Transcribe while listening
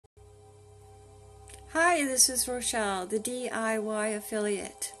Hi, this is Rochelle, the DIY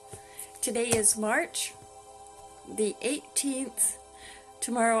affiliate. Today is March the 18th.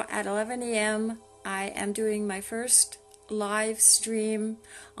 Tomorrow at 11 a.m. I am doing my first live stream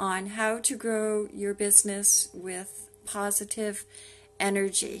on how to grow your business with positive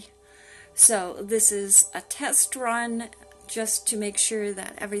energy. So this is a test run just to make sure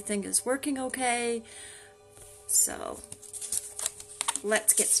that everything is working okay. So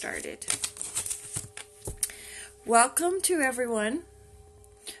let's get started. Welcome to everyone.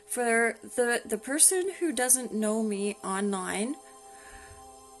 For the person who doesn't know me online,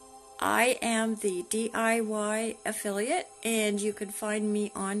 I am the DIY affiliate, and you can find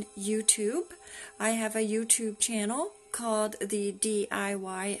me on YouTube. I have a YouTube channel called the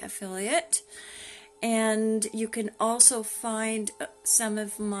DIY affiliate, and you can also find some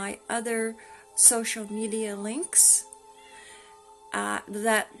of my other social media links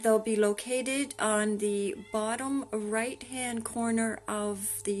that they'll be located on the bottom right hand corner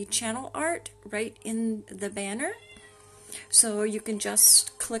of the channel art, right in the banner. So you can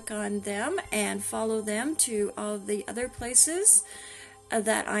just click on them and follow them to all the other places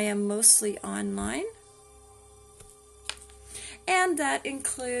that I am mostly online. And that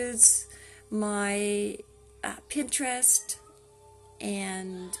includes my Pinterest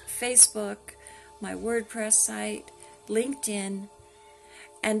and Facebook, my WordPress site, LinkedIn,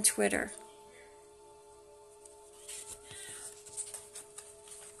 and Twitter.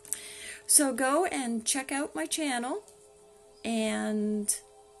 So go and check out my channel, and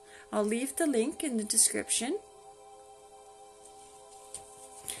I'll leave the link in the description,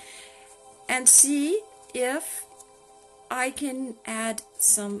 and see if I can add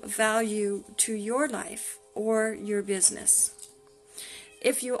some value to your life or your business.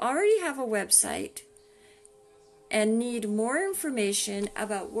 If you already have a website and need more information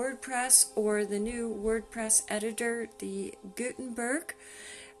about WordPress or the new WordPress editor, the Gutenberg,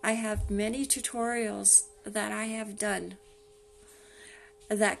 I have many tutorials that I have done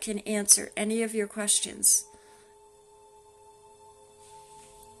that can answer any of your questions.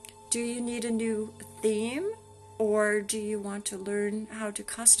 Do you need a new theme, or do you want to learn how to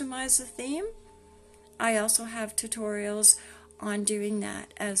customize a theme? I also have tutorials on doing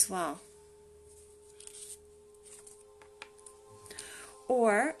that as well.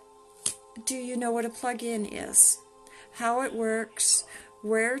 Or do you know what a plugin is, how it works,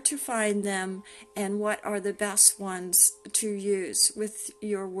 where to find them, and what are the best ones to use with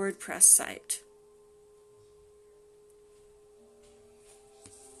your WordPress site?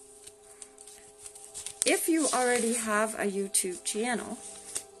 If you already have a YouTube channel,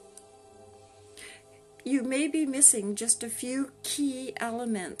 you may be missing just a few key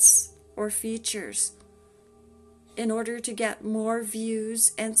elements or features in order to get more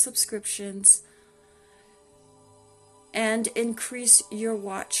views and subscriptions and increase your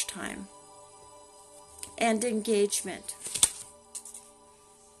watch time and engagement.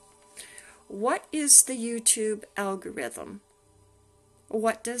 What is the YouTube algorithm?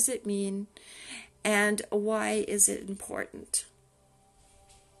 What does it mean, and why is it important?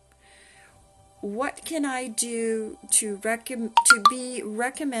 What can I do to be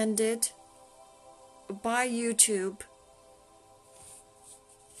recommended by YouTube?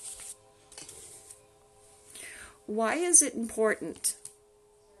 Why is it important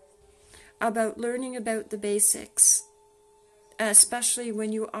about learning about the basics, especially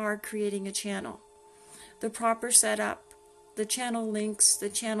when you are creating a channel? The proper setup, the channel links, the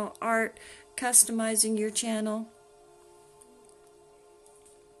channel art, customizing your channel,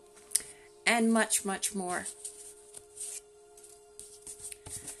 and much, much more.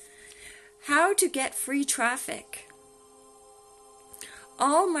 How to get free traffic.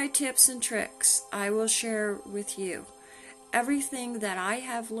 All my tips and tricks I will share with you. Everything that I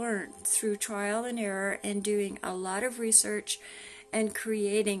have learned through trial and error and doing a lot of research and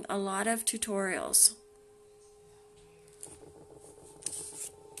creating a lot of tutorials.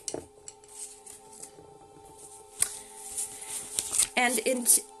 And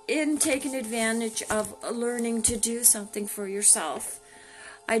in taking advantage of learning to do something for yourself.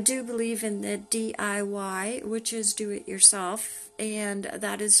 I do believe in the DIY, which is do it yourself, and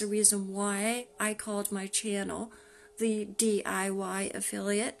that is the reason why I called my channel the DIY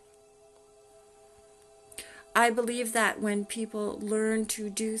affiliate. I believe that when people learn to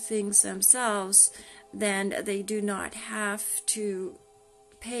do things themselves, then they do not have to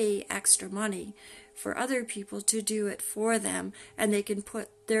pay extra money for other people to do it for them, and they can put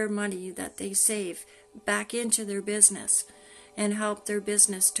their money that they save back into their business and help their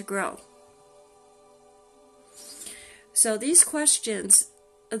business to grow. So these questions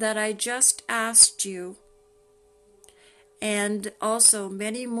that I just asked you, and also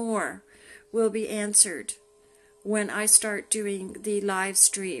many more, will be answered when I start doing the live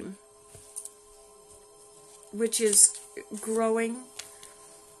stream, which is growing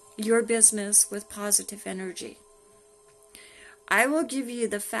your business with positive energy. I will give you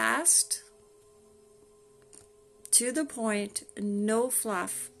the fast, to the point, no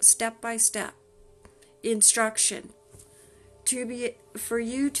fluff, step-by-step instruction for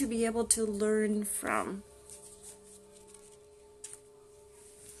you to be able to learn from.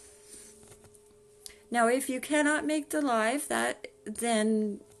 Now, if you cannot make the live,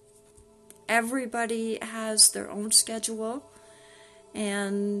 then everybody has their own schedule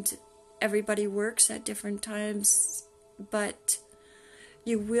and everybody works at different times, but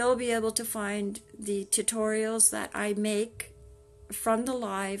you will be able to find the tutorials that I make from the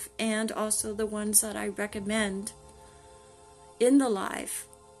live and also the ones that I recommend in the live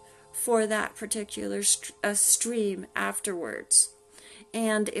for that particular stream afterwards.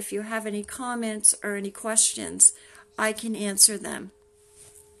 And if you have any comments or any questions, I can answer them.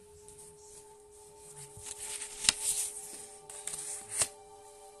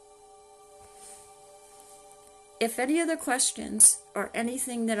 If any of the questions or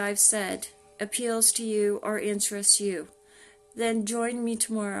anything that I've said appeals to you or interests you, then join me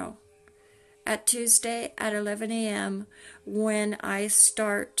tomorrow at Tuesday at 11 a.m. when I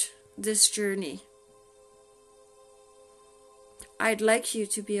start this journey. I'd like you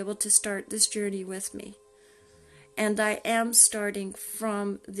to be able to start this journey with me. And I am starting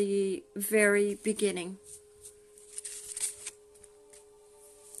from the very beginning.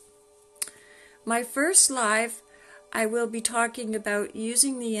 My first live, I will be talking about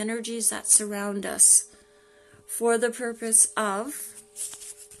using the energies that surround us for the purpose of,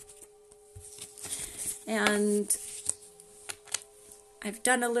 and I've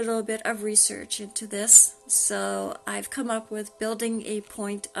done a little bit of research into this, so I've come up with building a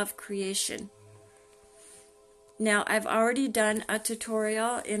point of creation. Now, I've already done a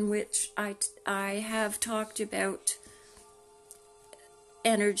tutorial in which I have talked about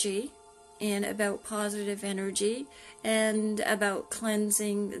energy and about positive energy and about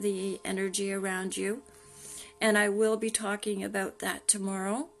cleansing the energy around you. And I will be talking about that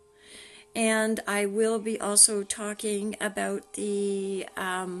tomorrow. And I will be also talking about the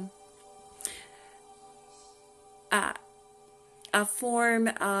a form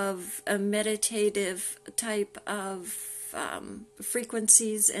of a meditative type of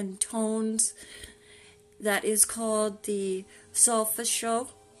frequencies and tones that is called the solfeggio,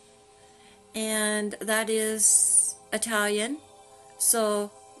 and that is Italian, so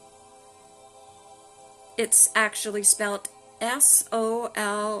it's actually spelled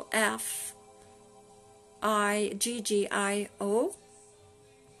SOLFIGGIO,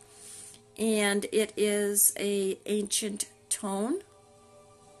 and it is an ancient tone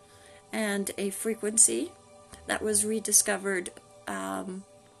and a frequency that was rediscovered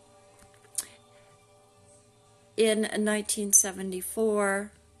in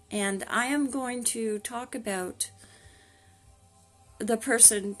 1974, and I am going to talk about the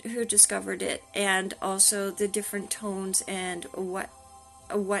person who discovered it and also the different tones and what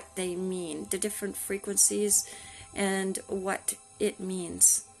they mean, the different frequencies and what it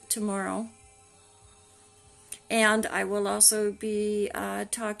means tomorrow. And I will also be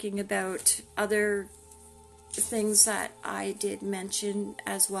talking about other things that I did mention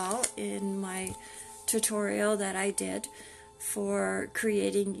as well in my tutorial that I did for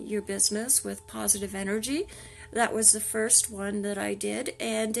creating your business with positive energy. That was the first one that I did,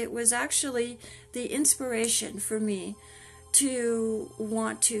 and it was actually the inspiration for me to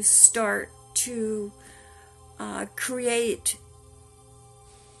want to start to create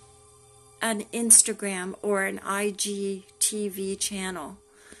an Instagram or an IGTV channel.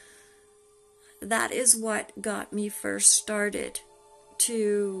 That is what got me first started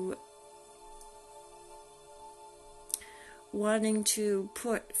to wanting to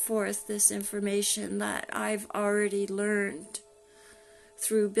put forth this information that I've already learned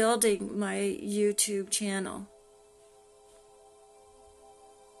through building my YouTube channel.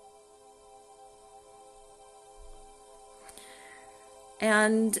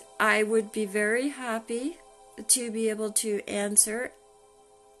 And I would be very happy to be able to answer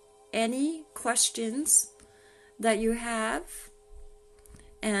any questions that you have.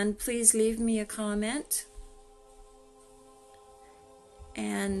 And please leave me a comment.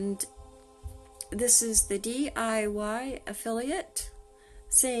 And this is the DIY affiliate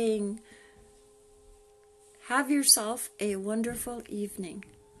saying, have yourself a wonderful evening.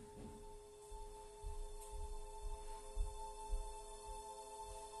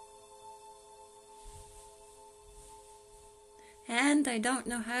 and I don't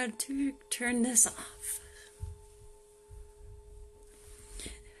know how to turn this off.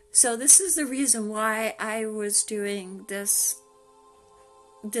 So this is the reason why I was doing this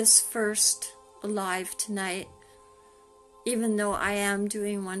first live tonight, even though I am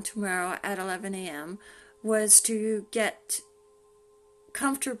doing one tomorrow at 11 a.m., was to get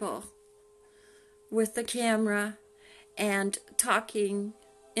comfortable with the camera and talking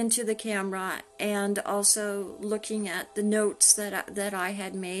into the camera, and also looking at the notes that I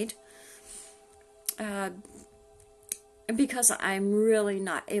had made, because I'm really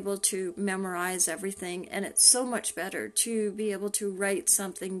not able to memorize everything, and it's so much better to be able to write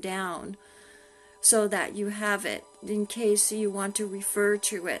something down so that you have it in case you want to refer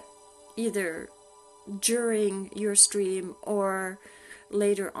to it either during your stream or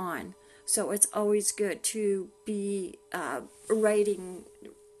later on. So it's always good to be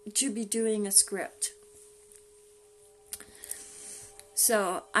doing a script.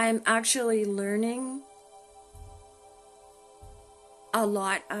 So I'm actually learning a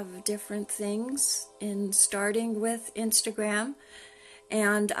lot of different things in starting with Instagram,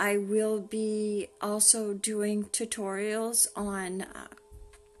 and I will be also doing tutorials on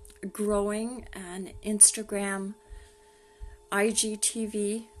growing an Instagram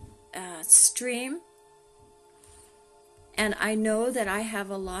IGTV stream. And I know that I have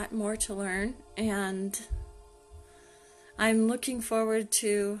a lot more to learn, and I'm looking forward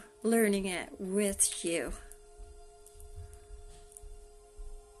to learning it with you.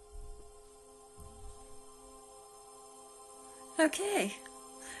 Okay,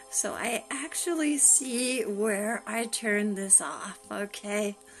 so I actually see where I turned this off,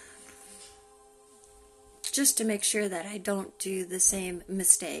 okay? Just to make sure that I don't do the same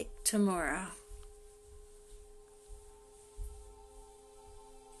mistake tomorrow.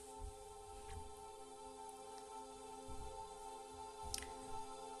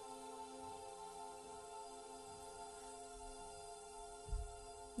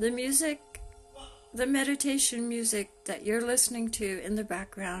 The music, the meditation music that you're listening to in the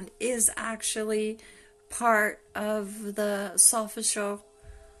background is actually part of the solfeggio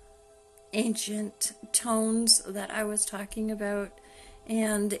ancient tones that I was talking about,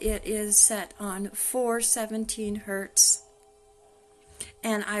 and it is set on 417 hertz,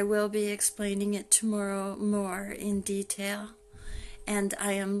 and I will be explaining it tomorrow more in detail, and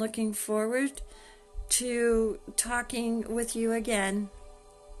I am looking forward to talking with you again.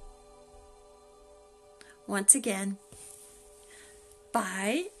 Once again,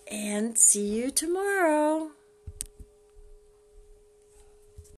 bye, and see you tomorrow.